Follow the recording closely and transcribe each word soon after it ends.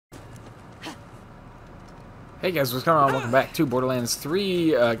Hey guys, what's going on? Welcome back to Borderlands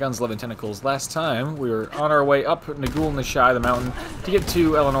 3 Guns, Love, and Tentacles. Last time, we were on our way up Nagul Nashai, the mountain, to get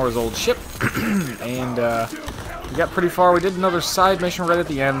to Eleanor's old ship. And we got pretty far. We did another side mission right at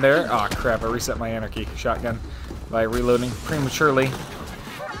the end there. Aw, crap, I reset my Anarchy shotgun by reloading prematurely.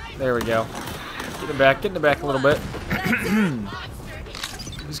 There we go. Getting it back a little bit.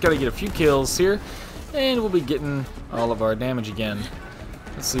 Just gotta get a few kills here, and we'll be getting all of our damage again.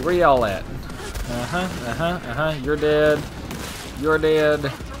 Let's see, where y'all at? You're dead. You're dead.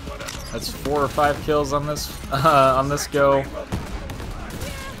 That's 4 or 5 kills on this go.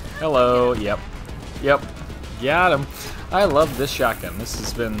 Hello. Yep. Got him. I love this shotgun. This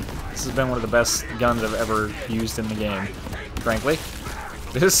has been one of the best guns I've ever used in the game. Frankly,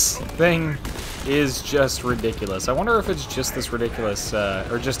 this thing is just ridiculous. I wonder if it's just this ridiculous,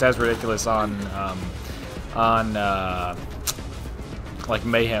 or just as ridiculous on like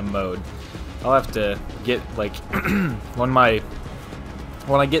Mayhem mode. I'll have to get, like, when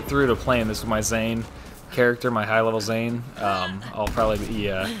I get through to playing this with my Zane character, my high-level Zane, I'll probably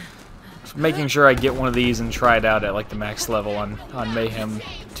be making sure I get one of these and try it out at, like, the max level on Mayhem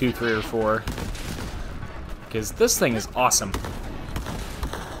 2, 3, or 4. Because this thing is awesome.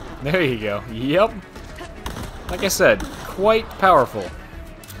 There you go. Yep. Like I said, quite powerful.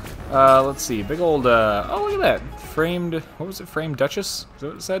 Let's see. Big old, oh, look at that. Framed, what was it? Framed Duchess? Is that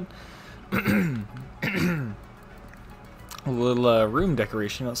what it said? A little room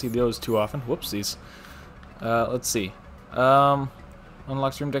decoration. I don't see those too often. Whoopsies. Let's see.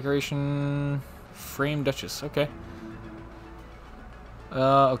 Unlocks room decoration. Frame Duchess. Okay.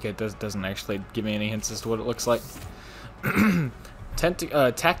 Okay, it doesn't actually give me any hints as to what it looks like.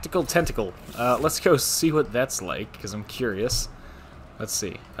 Tactical Tentacle. Let's go see what that's like, because I'm curious. Let's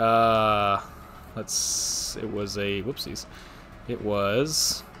see. It was a whoopsies. It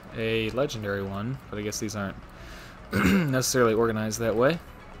was a legendary one, but I guess these aren't necessarily organized that way.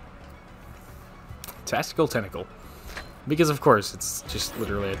 Tactical Tentacle. Because of course, it's just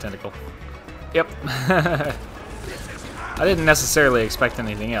literally a tentacle. Yep. I didn't necessarily expect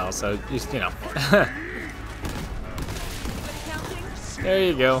anything else, so just, you know. There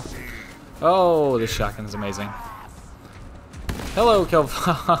you go. Oh, this shotgun's amazing. Hello,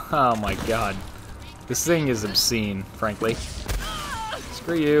 Oh my god. This thing is obscene, frankly.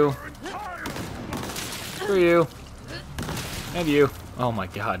 Screw you. Screw you. And you. Oh my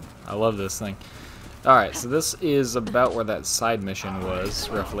god. I love this thing. Alright, so this is about where that side mission was,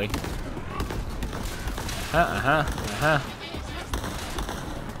 roughly.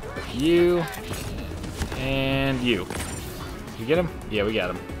 You. And you. You get him? Yeah, we got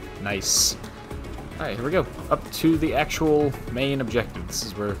him. Nice. Alright, here we go. Up to the actual main objective. This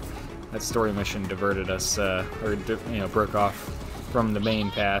is where that story mission diverted us, or, you know, broke off from the main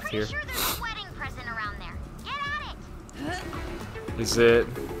path here. Is it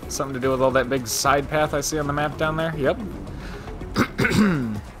something to do with all that big side path I see on the map down there? Yep.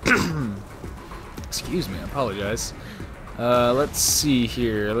 Excuse me, I apologize. Let's see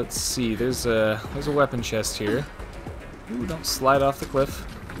here. Let's see. There's a weapon chest here. Ooh, don't slide off the cliff.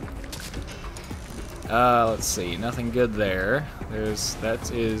 Let's see. Nothing good there. Where's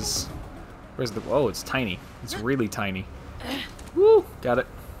the, oh, it's tiny. It's really tiny. Woo, got it.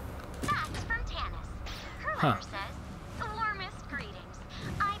 Huh.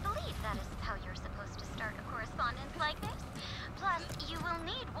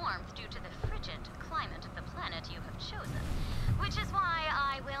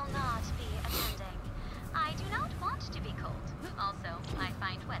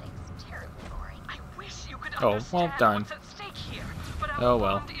 Oh, well, darn. Oh,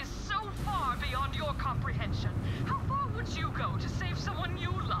 well. How far would you go to save someone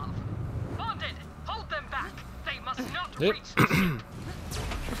you love? Bonded, hold them back. They must not reach.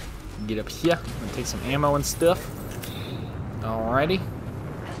 Get up here and take some ammo and stuff. Alrighty.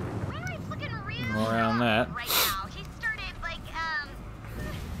 Go around that. Right now. He started like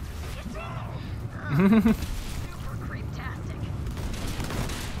super creeptastic.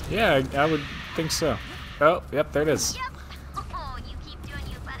 Yeah, I would think so. Oh, yep, there it is. Yep. Oh, you keep doing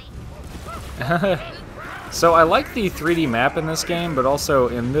you, buddy. So I like the 3D map in this game, but also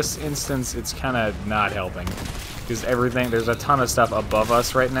in this instance, it's kind of not helping. Because there's a ton of stuff above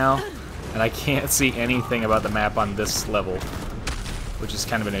us right now, and I can't see anything about the map on this level, which is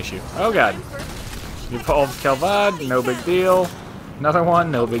kind of an issue. Oh god. Evolved Calvad, no big deal. Another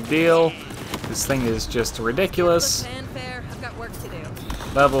one, no big deal. This thing is just ridiculous.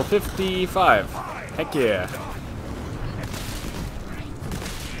 Level 55. Heck yeah.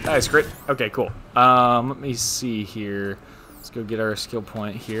 Nice, crit. Okay, cool. Let me see here. Let's go get our skill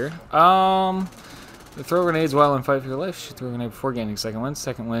point here. Throw grenades while in fight for your life. Shoot throw a grenade before gaining second wind.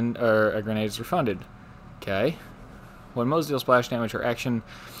 Second wind or a grenade is refunded. Okay. When Moes deal splash damage or action,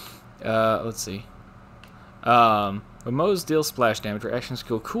 let's see. When Moes deal splash damage or action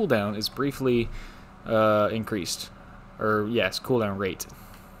skill cooldown is briefly increased. Or yes, cooldown rate.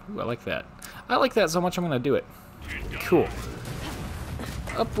 Ooh, I like that. I like that so much I'm gonna do it. Cool.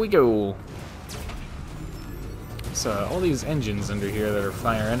 Up we go. So all these engines under here that are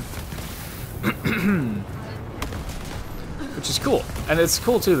firing. Which is cool. And it's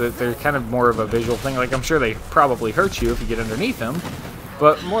cool too that they're kind of more of a visual thing. Like I'm sure they probably hurt you if you get underneath them,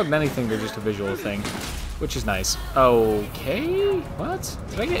 but more than anything they're just a visual thing, which is nice. Okay, what?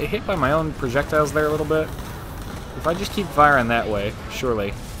 Did I get hit by my own projectiles there a little bit? If I just keep firing that way,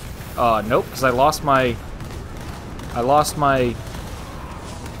 surely. Nope, because I lost my...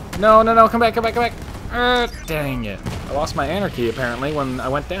 No, no, no, come back, come back, come back! Dang it. I lost my anarchy, apparently, when I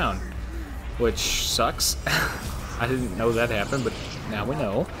went down. Which sucks. I didn't know that happened, but now we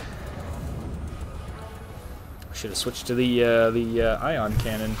know. I should have switched to the ion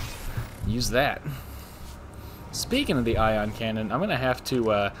cannon. Use that. Speaking of the ion cannon, I'm going to have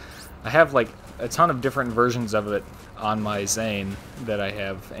to... I have, like, a ton of different versions of it on my Zane that I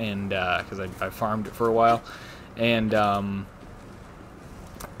have, and because I farmed it for a while, and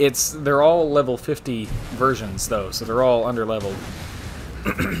they're all level 50 versions though, so they're all under leveled,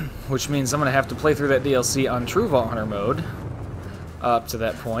 which means I'm gonna have to play through that DLC on True Vault Hunter mode up to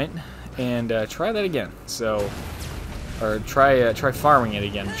that point, and try that again. So, or try farming it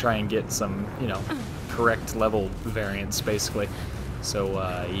again, try and get some, you know, correct level variants basically. So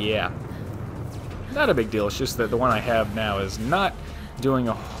yeah. Not a big deal, it's just that the one I have now is not doing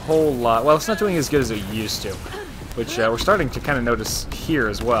a whole lot. Well, it's not doing as good as it used to, which we're starting to kind of notice here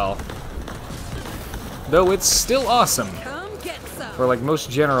as well. Though it's still awesome. For like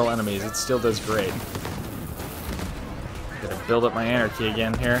most general enemies, it still does great. Gotta build up my anarchy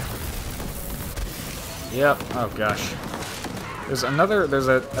again here. Yep, oh gosh. There's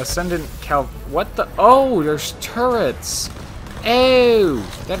a Ascendant Cal... What the... Oh, there's turrets! Oh,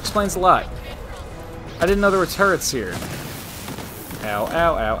 that explains a lot. I didn't know there were turrets here. Ow,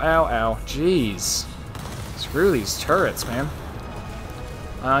 ow, ow, ow, ow. Jeez. Screw these turrets, man.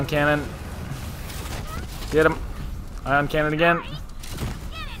 Ion cannon. Get him. Ion cannon again.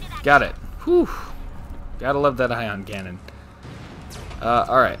 Got it. Whew. Gotta love that ion cannon.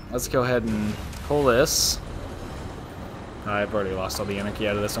 Alright, let's go ahead and pull this. I've already lost all the energy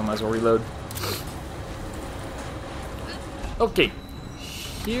out of this, so I might as well reload. Okay.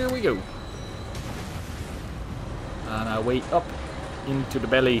 Here we go. On our way up into the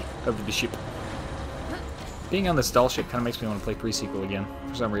belly of the ship. Being on this dull ship kind of makes me want to play pre-sequel again,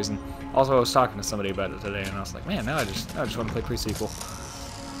 for some reason. Also, I was talking to somebody about it today, and I was like, man, now I just want to play pre-sequel.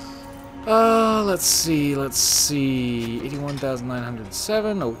 Let's see.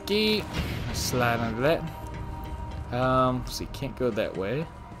 81,907, okay. Slide under that. Let's see, can't go that way.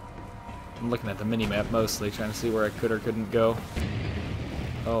 I'm looking at the mini-map mostly, trying to see where I could or couldn't go.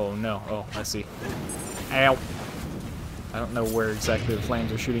 Oh, no. Oh, I see. Ow. I don't know where exactly the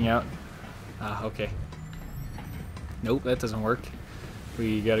flames are shooting out. Okay. Nope, that doesn't work.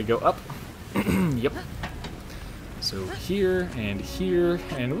 We gotta go up. Yep. So here, and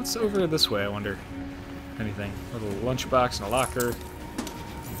what's over this way, I wonder? Anything. A little lunchbox and a locker.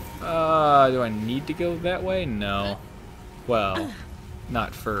 Do I need to go that way? No. Well,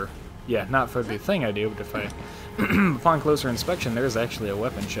 not for the thing I do, but if I... upon closer inspection, there's actually a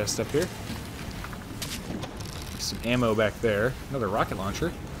weapon chest up here. Some ammo back there. Another rocket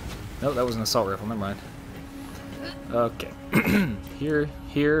launcher. No, that was an assault rifle. Never mind. Okay. Here.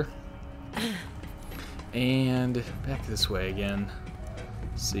 And back this way again.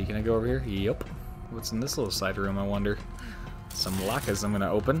 Let's see, can I go over here? Yep. What's in this little side room, I wonder? Some lockers I'm going to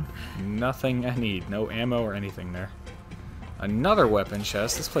open. Nothing I need. No ammo or anything there. Another weapon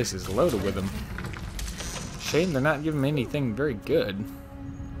chest. This place is loaded with them. Shame they're not giving me anything very good.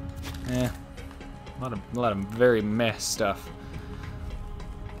 A lot of very meh stuff.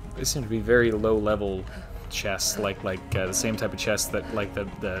 They seem to be very low level chests, like the same type of chests that like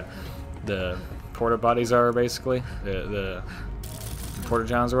the porta bodies are, basically the porta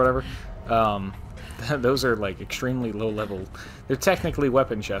johns or whatever. Those are like extremely low level. They're technically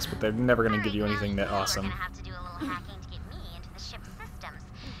weapon chests, but they're never going to give you anything that awesome. We're gonna have to do a little hacking to get me into the ship's systems.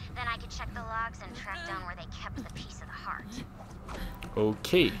 Then I could check the logs and track down where they kept the piece of the heart.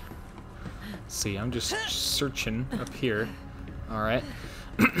 Okay. See, I'm just searching up here. Alright.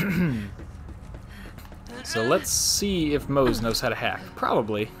 So let's see if Moes knows how to hack.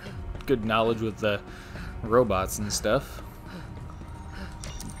 Probably. Good knowledge with the robots and stuff.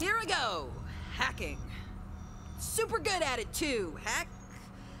 Here we go. hacking. Super good at it too.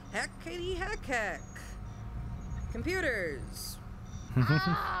 Hackity hack. Computers.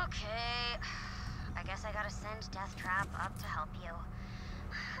 Okay. I guess I gotta send Deathtrap up to help you.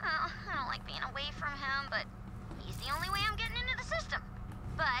 I don't like being away from him, but he's the only way I'm getting into the system.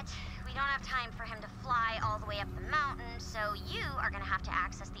 But we don't have time for him to fly all the way up the mountain, so you are gonna have to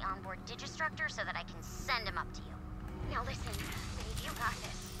access the onboard digistructor so that I can send him up to you. Now listen, babe, you got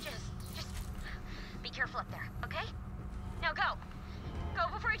this. Just be careful up there, okay? Now go. Go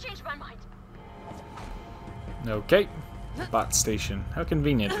before I change my mind. Okay. Bot station. How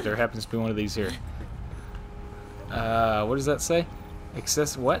convenient that there happens to be one of these here. What does that say?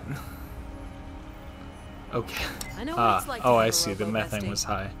 Excess what? Okay. I know what it's like to oh, have I a see. The robo methane bestie. was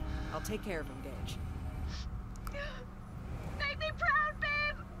high. I'll take care of him, Gaige. Make me proud,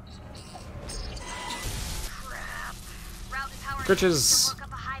 babe! Crap. Route and power Critches. woke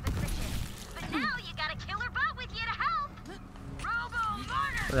up a hive of critches. But now you got a killer bot with you to help!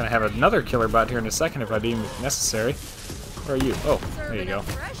 Robo-Martyr! We're gonna have another killer bot here in a second if I deem it necessary. Where are you? Oh, there you Serving go. up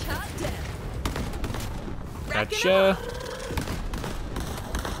fresh hot death. Gotcha.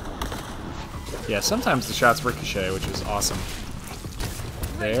 Yeah, sometimes the shots ricochet, which is awesome.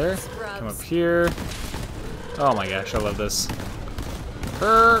 There. Come up here. Oh my gosh, I love this.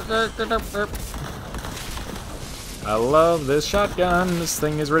 I love this shotgun. This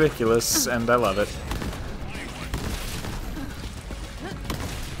thing is ridiculous, and I love it.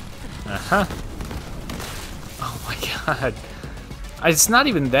 Uh-huh. Oh my god. It's not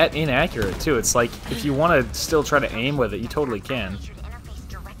even that inaccurate, too. It's like, if you want to still try to aim with it, you totally can. I need you to interface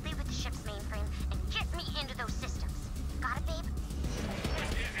directly with the ship's mainframe and get me into those systems. Got it, babe?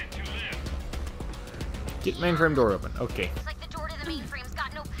 Get mainframe door open. Okay. It's like the door to the mainframe's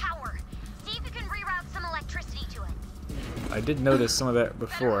got no power. See if you can reroute some electricity to it. I did notice some of that Better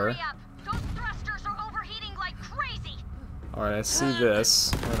before. hurry up. Those thrusters are overheating like crazy. Alright, I see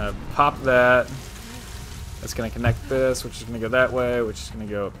this. We're gonna pop that. That's gonna connect this, which is gonna go that way, which is gonna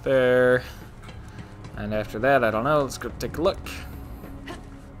go up there. And after that, I don't know. Let's go take a look. I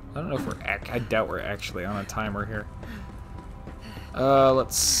don't know if we're I doubt we're actually on a timer here.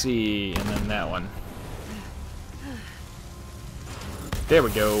 Let's see, and then that one. There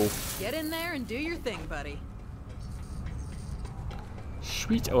we go. Get in there and do your thing, buddy.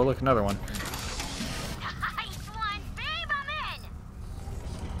 Sweet. Oh, look, another one. Nice one, babe, I'm in!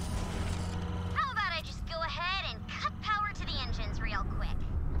 How about I just go ahead and cut power to the engines real quick?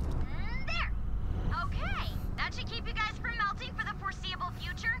 There! Okay, that should keep you guys from melting for the foreseeable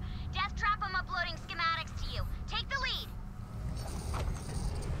future. Deathtrap, I'm uploading schematics to you. Take the lead.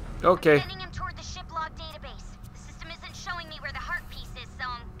 Okay. Sending him toward the ship log database. The system isn't showing me where the heart piece is, so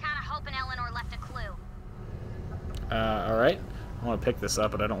I'm kind of hoping Eleanor left a clue. Alright. I want to pick this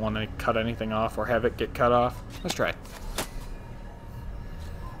up, but I don't want to cut anything off or have it get cut off. Let's try.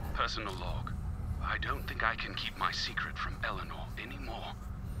 Personal log. I don't think I can keep my secret from Eleanor anymore.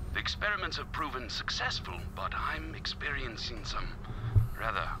 The experiments have proven successful, but I'm experiencing some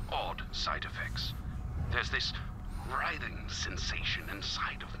rather odd side effects. There's this writhing sensation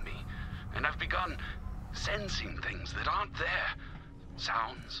inside of me, and I've begun sensing things that aren't there.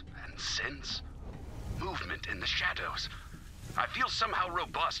 Sounds and scents, movement in the shadows. I feel somehow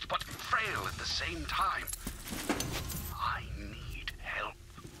robust, but frail at the same time. I need help.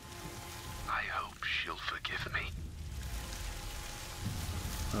 I hope she'll forgive me.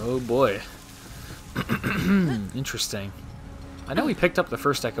 Oh boy. Interesting. I know we picked up the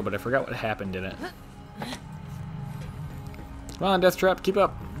first echo, but I forgot what happened in it. Come on, Deathtrap, keep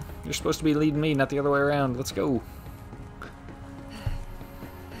up. You're supposed to be leading me, not the other way around. Let's go.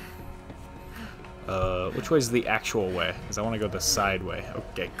 Which way is the actual way? Because I want to go the side way.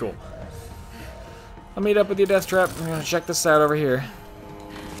 Okay, cool. I'll meet up with you, Deathtrap. We're gonna check this out over here.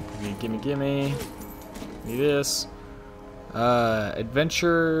 Gimme. Need this.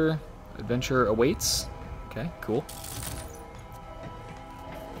 Adventure awaits. Okay, cool.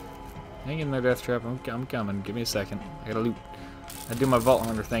 Hang in there, Deathtrap. I'm coming. Give me a second. I gotta loot. I do my Vault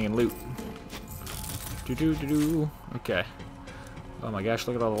Hunter thing and loot. Okay. Oh my gosh,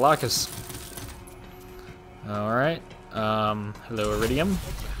 look at all the lockers. Alright. Hello, Iridium.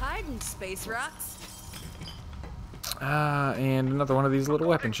 What you hiding, space rocks? And another one of these little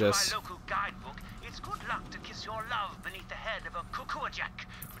weapon According to chests. my local guidebook, it's good luck to kiss your love beneath the head of a cuckoo-jack,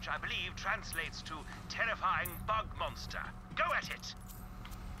 which I believe translates to terrifying bug monster. Go at it!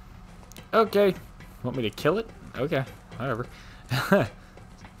 Okay. Want me to kill it? Okay. Whatever.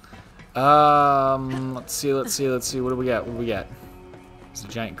 Let's see. What do we got? It's a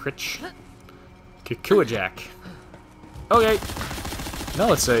giant critch. Cuckoo-jack. Okay.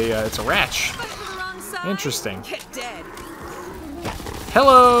 No, it's a ratch. Interesting. Get dead.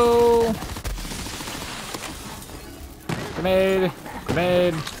 Hello! Grenade,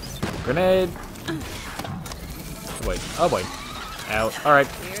 grenade, grenade. Oh boy, oh boy. Out. Alright,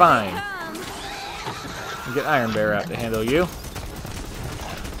 fine. We get Iron Bear out to handle you.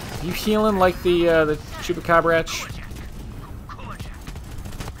 You healing like the Chupacabratch?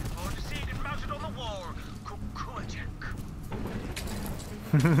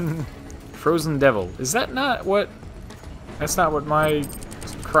 Frozen Devil. Is that not what... That's not what my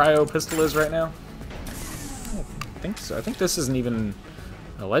cryo pistol is right now? I don't think so. I think this isn't even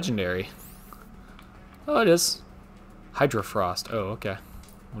a legendary. Oh, it is. Hydrofrost. Oh, okay.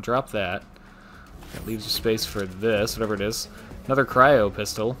 We'll drop that. That leaves space for this, whatever it is. Another cryo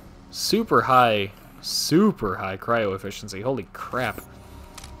pistol. Super high cryo efficiency. Holy crap.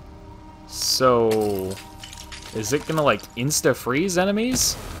 So, is it gonna like insta-freeze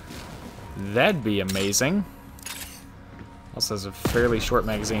enemies? That'd be amazing. Also has a fairly short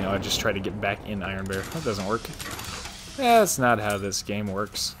magazine. Oh, I just tried to get back in Iron Bear. That doesn't work. That's not how this game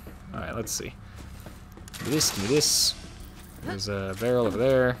works. Alright, let's see. Give me this, give me this. There's a barrel over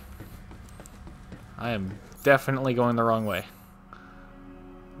there. I am definitely going the wrong way.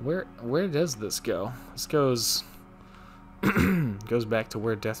 Where does this go? This goes goes back to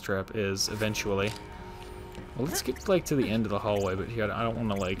where Death Trap is eventually. Well, let's get like to the end of the hallway, but here I don't want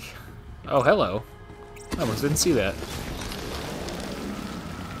to like. Oh, hello. I almost didn't see that.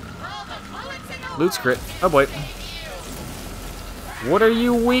 Loot crit. Oh boy. What are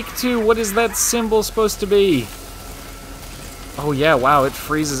you weak to? What is that symbol supposed to be? Oh yeah, wow, it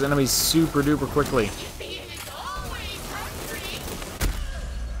freezes enemies super duper quickly.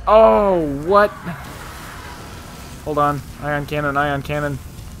 Oh, what? Hold on. Ion cannon, ion cannon.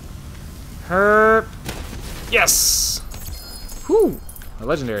 Herp. Yes! Whew! A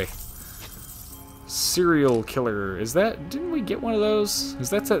legendary. Serial killer. Is that... Didn't we get one of those? Is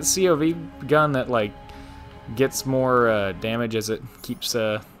that COV gun that, like, gets more damage as it keeps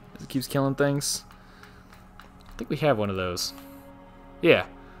killing things? I think we have one of those. Yeah.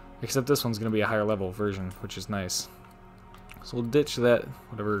 Except this one's going to be a higher level version, which is nice. So we'll ditch that,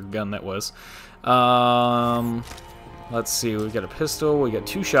 whatever gun that was. Let's see, we've got a pistol, we got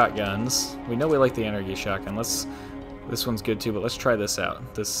 2 shotguns. We know we like the energy shotgun. This one's good too, but let's try this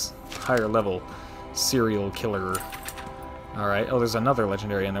out. This higher level serial killer. Alright, oh, there's another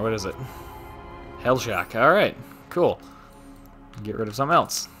legendary in there. What is it? Hellshock. Alright, cool. Get rid of something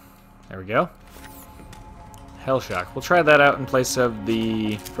else. There we go. Hellshock. We'll try that out in place of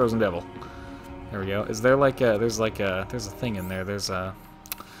the Frozen Devil. There we go. Is there like a, there's a thing in there. There's a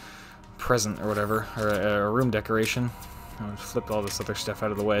present or whatever, or a room decoration. I'll flip all this other stuff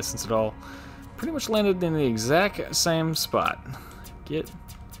out of the way since it all pretty much landed in the exact same spot. Get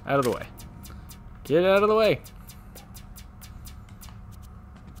out of the way. Get out of the way.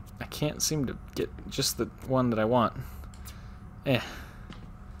 I can't seem to get just the one that I want.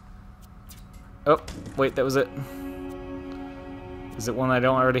 Oh, wait, that was it. Is it one I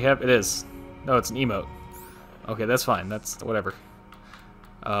don't already have? It is. No, it's an emote. Okay, that's fine. That's whatever.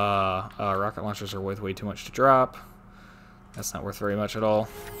 Rocket launchers are worth way too much to drop. That's not worth very much at all.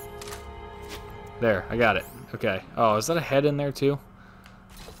 There, I got it. Okay. Oh, is that a head in there too?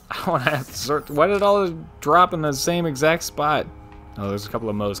 I want to have to sort. Why did all this drop in the same exact spot? Oh, there's a couple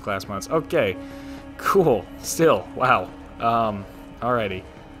of Moe's class mods. Okay, cool. Still, wow. Alrighty.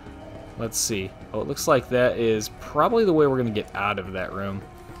 Let's see. Oh, it looks like that is probably the way we're gonna get out of that room,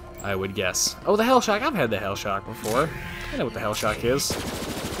 I would guess. Oh, the Hellshock. I've had the Hellshock before. I know what the Hellshock is.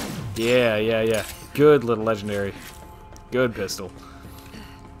 Yeah. Good little legendary. Good pistol.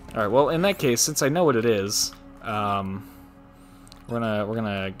 Alright, well, in that case, since I know what it is, we're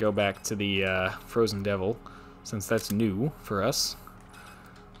gonna go back to the Frozen Devil, since that's new for us.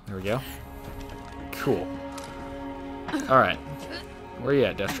 There we go. Cool. Alright. Where you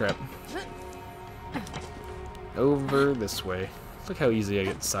at, Death Trap? Over this way. Look how easy I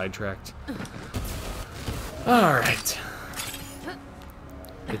get sidetracked. Alright.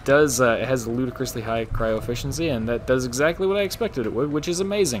 It does, it has a ludicrously high cryo efficiency, and that does exactly what I expected it would, which is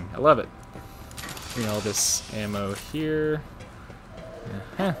amazing. I love it. You know, this ammo here.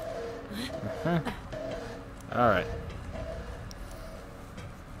 Alright.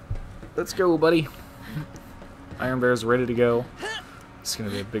 Let's go, buddy. Iron Bear's ready to go. It's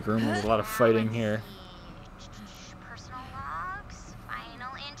gonna be a big room with a lot of fighting here. Personal logs.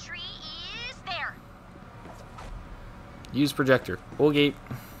 Final entry is there. Use projector. ElGato.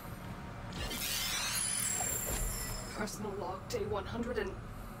 Personal log, day 100 and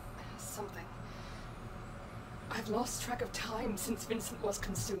something. I've lost track of time since Vincent was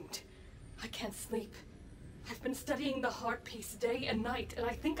consumed. I can't sleep. I've been studying the heart piece day and night, and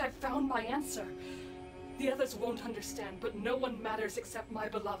I think I've found my answer. The others won't understand, but no one matters except my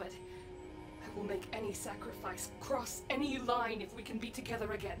beloved. I will make any sacrifice, cross any line if we can be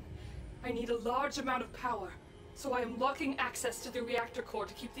together again. I need a large amount of power, so I am locking access to the reactor core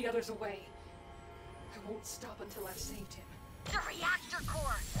to keep the others away. I won't stop until I've saved him. The reactor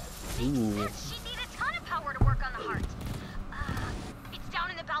core! Ooh. She'd need a ton of power to work on the heart. It's down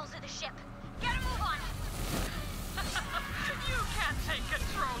in the bowels of the ship. Get a move on! You can't take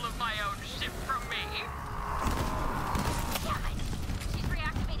control of my own ship from me. Damn it! She's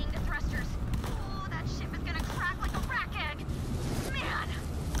reactivating the thrusters. Oh, that ship is gonna crack like a rack egg. Man!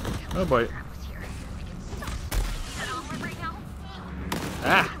 Oh boy. I was here. I get so stupid on right now.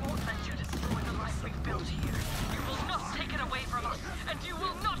 Ah! I won't let you destroy the life we've built here. You will not take it away from us, and you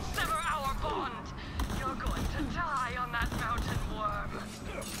will not sever our bond. You're going to die on that mountain worm.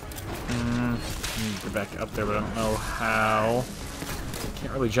 I need to get back up there, but I don't know how.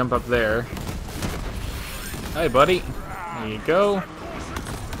 Can't really jump up there. Hey, buddy. There you go.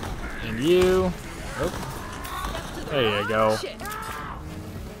 And you. Oh. There you go.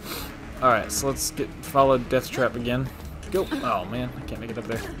 Alright, so let's follow Death Trap again. Go. Oh, man. I can't make it up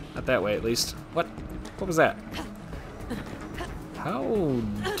there. Not that way, at least. What? What was that? How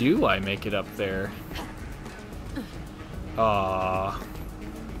do I make it up there?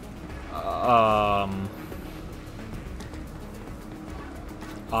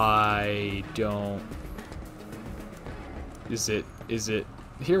 I don't... Is it...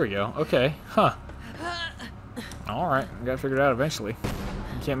 Here we go. Okay. Huh. Alright. I gotta figure it out eventually.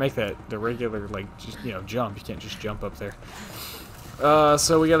 You can't make that the regular, like, just, you know, jump. You can't just jump up there.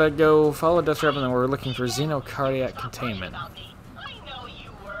 So we gotta go follow Death Trap, and then we're looking for xenocardiac containment. I know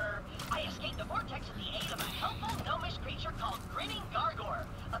you were. I escaped the vortex with the aid of a helpful gnomish creature called Grinning Gargor.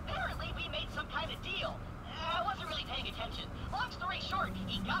 Apparently, we made some kind of deal. I wasn't really paying attention. Long story short,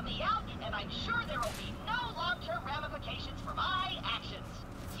 he got me out, and I'm sure there will be no long-term ramifications for my actions.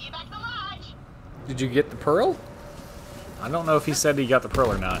 See you back at the lodge. Did you get the pearl? I don't know if he said he got the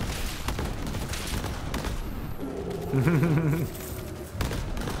pearl or not.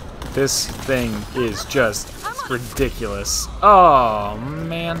 This thing is just ridiculous. Oh,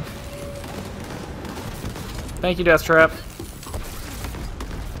 man. Thank you, Death Trap.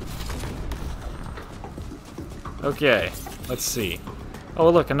 Okay, let's see. Oh,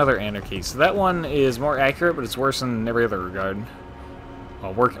 look, another anarchy. So that one is more accurate, but it's worse in every other regard.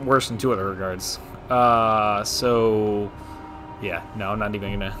 Well, worse in two other regards. So yeah, no, I'm not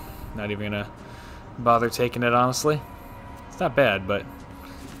even gonna bother taking it, honestly. It's not bad, but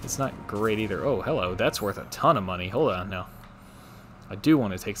it's not great either. Oh, hello, that's worth a ton of money. Hold on now. I do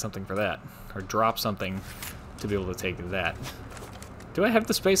want to take something for that, or drop something to be able to take that. Do I have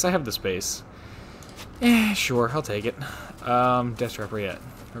the space? I have the space. Sure, I'll take it. Death Trap, where you at?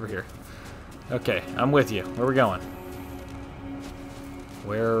 Over here. Okay, I'm with you. Where are we going?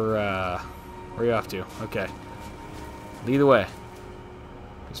 Where are you off to? Okay. Lead the way.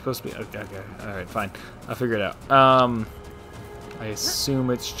 You're supposed to be... Okay, alright, fine. I'll figure it out. I assume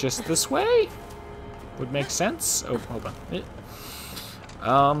it's just this way? Would make sense? Oh, hold on.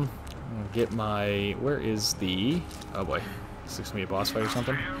 I'll get my... Where is the... Oh boy. Is this gonna be a boss fight or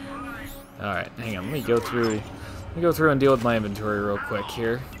something? Alright, hang on. Let me go through and deal with my inventory real quick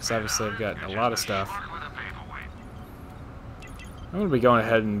here. Because obviously I've got a lot of stuff. I'm going to be going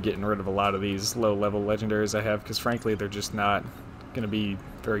ahead and getting rid of a lot of these low-level legendaries I have, because frankly, they're just not going to be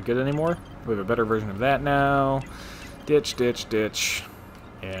very good anymore. We have a better version of that now. Ditch, ditch, ditch.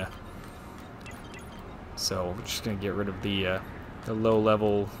 Yeah. So, we're just going to get rid of the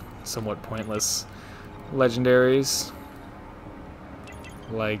low-level, somewhat pointless legendaries.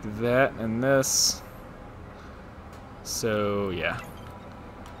 Like that and this. So, yeah.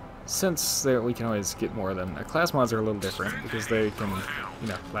 Since we can always get more of them. Class mods are a little different because they can, you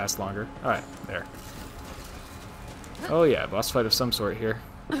know, last longer. Alright, there. Oh yeah, boss fight of some sort here.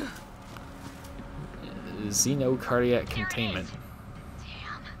 Xenocardiac containment.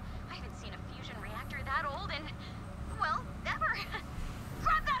 Damn, I haven't seen a fusion reactor that old in, well, ever.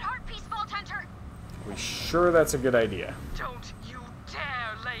 Grab that heart piece, Vault Hunter! Are we sure that's a good idea? Don't you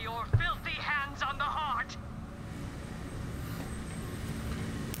dare lay your filthy hands on the heart!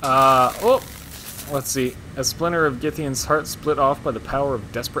 Oh! Let's see. A splinter of Githian's heart split off by the power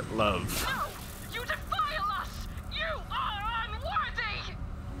of desperate love. No! You defile us! You are unworthy!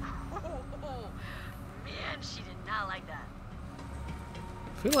 Oh, man, she did not like that.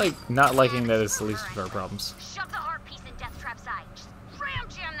 I feel like not liking that is the least of our problems. Shove the heart piece in Death Trap's side. Just ram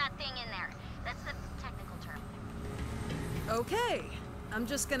jam that thing in there. That's the technical term. Okay, I'm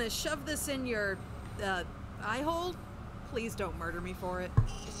just gonna shove this in your, eye hole? Please don't murder me for it.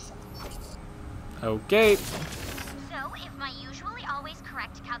 Okay. So, if my usually always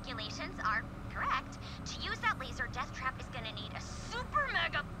correct calculations are correct, to use that laser, Death Trap is gonna need a super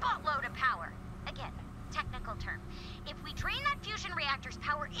mega buttload of power. Again, technical term. If we drain that fusion reactor's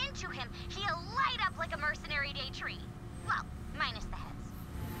power into him, he'll light up like a mercenary day tree. Well, minus the heads.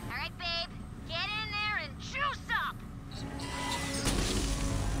 Alright, babe, get in there and juice up!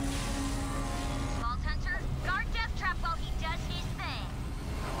 Vault Hunter, guard Death Trap while he does his thing.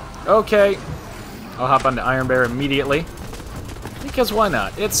 Okay. I'll hop onto Iron Bear immediately. Because why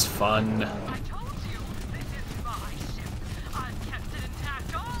not? It's fun. I told you, this is my ship. I've kept it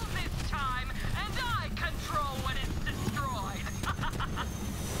intact all this time, and I control when it's destroyed.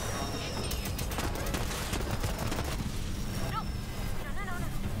 No.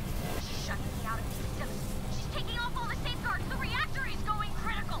 She's shutting me out of the system. She's taking off all the safeguards. The reactor is going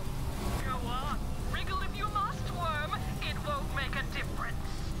critical. Go on, wriggle if you must, worm. It won't make a difference.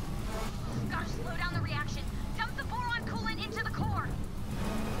 Gotta slow down the reaction. Dump the boron coolant into the core.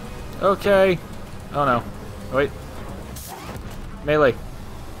 Okay. Oh no. Wait. Melee.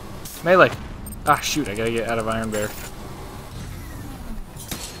 Melee. Ah, shoot. I gotta get out of Iron Bear.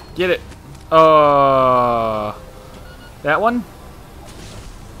 Get it. That one?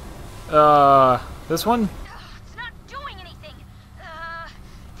 This one? It's not doing anything.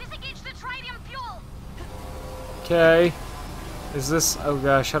 Disengage the tritium fuel. Okay. Is this... Oh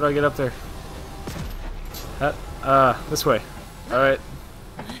gosh, how do I get up there? This way. Alright.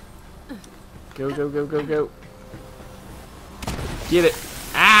 Go. Get it.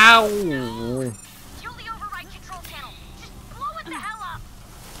 Ow! Kill the override control panel. Just blow it the hell up.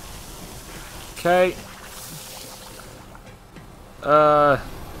 Okay.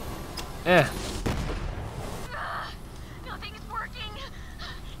 Nothing's working.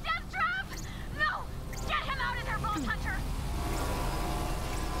 Death Trap! No! Get him out of there, Vault Hunter!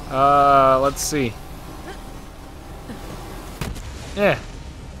 Let's see. Yeah.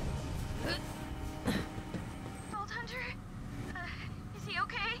 Vault Hunter? Is he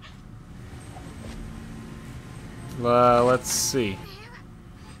okay? Let's see.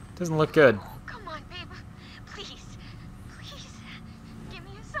 Doesn't look good. Oh, come on, babe. Please. Give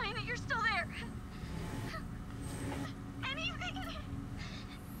me a sign that you're still there. Anything.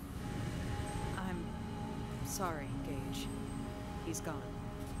 I'm sorry, Gaige. He's gone.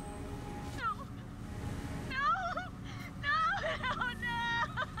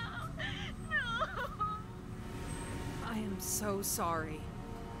 I am so sorry.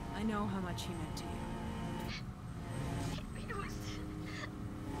 I know how much he meant to you.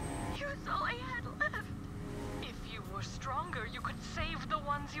 He was all I had left. If you were stronger, you could save the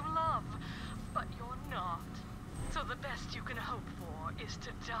ones you love. But you're not. So the best you can hope for is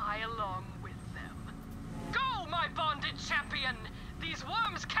to die along with them. Go, my bonded champion! These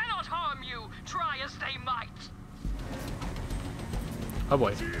worms cannot harm you, try as they might! Oh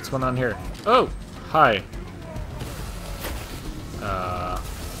boy, what's going on here? Oh! Hi.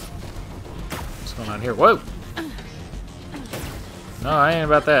 What's going on here? Whoa! No, I ain't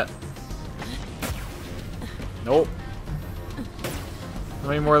about that. Nope. How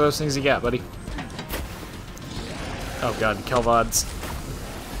many more of those things you got, buddy? Oh god, the Kelvods.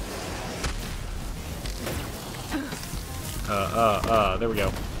 There we go.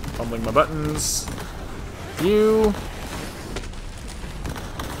 Fumbling my buttons. You.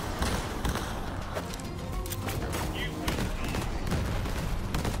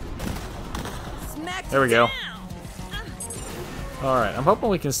 There we go. Alright, I'm hoping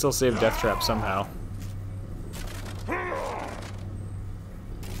we can still save Death Trap somehow.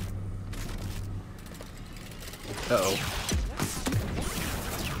 Uh-oh.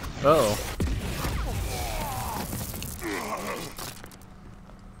 Uh-oh.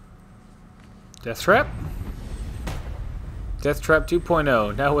 Death Trap? Death Trap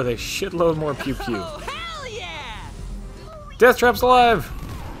 2.0, now with a shitload more pew-pew. Oh, hell yeah! Death Trap's alive!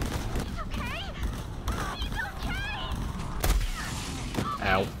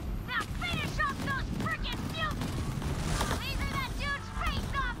 Ow. Now finish off those frickin' mutants! Laser that dude's face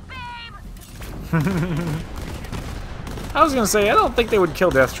off, babe! I was gonna say, I don't think they would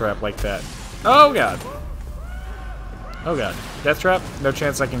kill Death Trap like that. Oh god. Oh god. Death Trap? No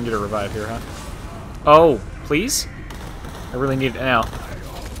chance I can get a revive here, huh? Oh, please? I really need it now.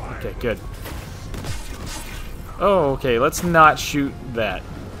 Okay, good. Oh, okay, let's not shoot that.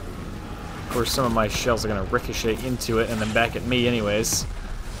 Of course, some of my shells are gonna ricochet into it and then back at me anyways.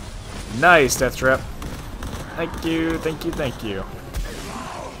 Nice, Death Trap. Thank you, thank you, thank you.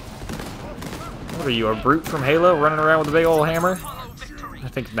 What are you, a brute from Halo running around with a big old hammer? I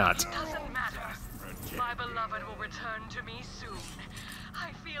think not. Doesn't matter. My beloved will return to me soon.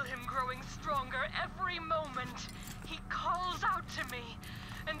 I feel him growing stronger every moment. He calls out to me,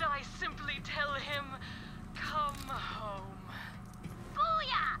 and I simply tell him, come home.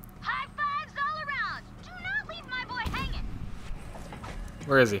 Booyah! High fives all around! Do not leave my boy hanging!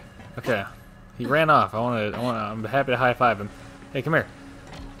 Where is he? Okay. He ran off. I'm happy to high five him. Hey, come here.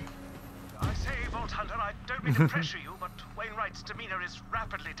 I say, Vault Hunter, I don't mean to pressure you, but Wainwright's demeanor is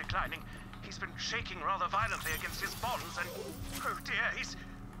rapidly declining. He's been shaking rather violently against his bonds, and oh dear, he's...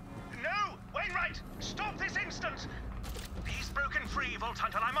 No! Wainwright! Stop this instant! He's broken free, Vault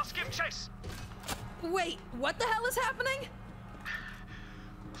Hunter. I must give chase. Wait, what the hell is happening?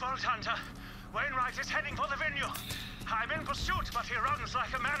 Vault Hunter, Wainwright is heading for the venue. I'm in pursuit, but he runs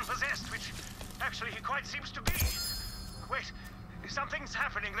like a man possessed, which actually he quite seems to be. Wait, something's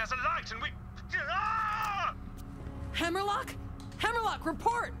happening. There's a light, and we... Ah! Hammerlock? Hammerlock,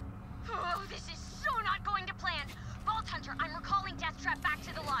 report! Oh, this is so not going to plan. Vault Hunter, I'm recalling Deathtrap back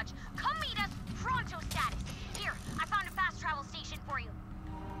to the lodge. Come meet us, pronto status. Here, I found a fast travel station for you.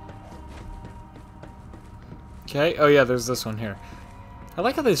 Okay. Oh yeah, there's this one here. I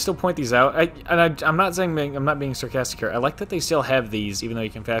like how they still point these out. I'm not saying I'm not being sarcastic here. I like that they still have these, even though you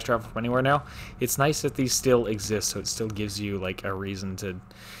can fast travel from anywhere now. It's nice that these still exist, so it still gives you like a reason to.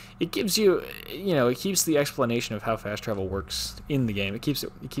 It gives you, you know, it keeps the explanation of how fast travel works in the game. It keeps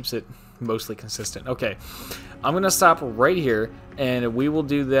it mostly consistent. Okay, I'm gonna stop right here, and we will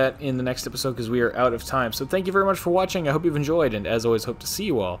do that in the next episode because we are out of time. So thank you very much for watching. I hope you've enjoyed, and as always, hope to see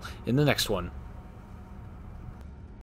you all in the next one.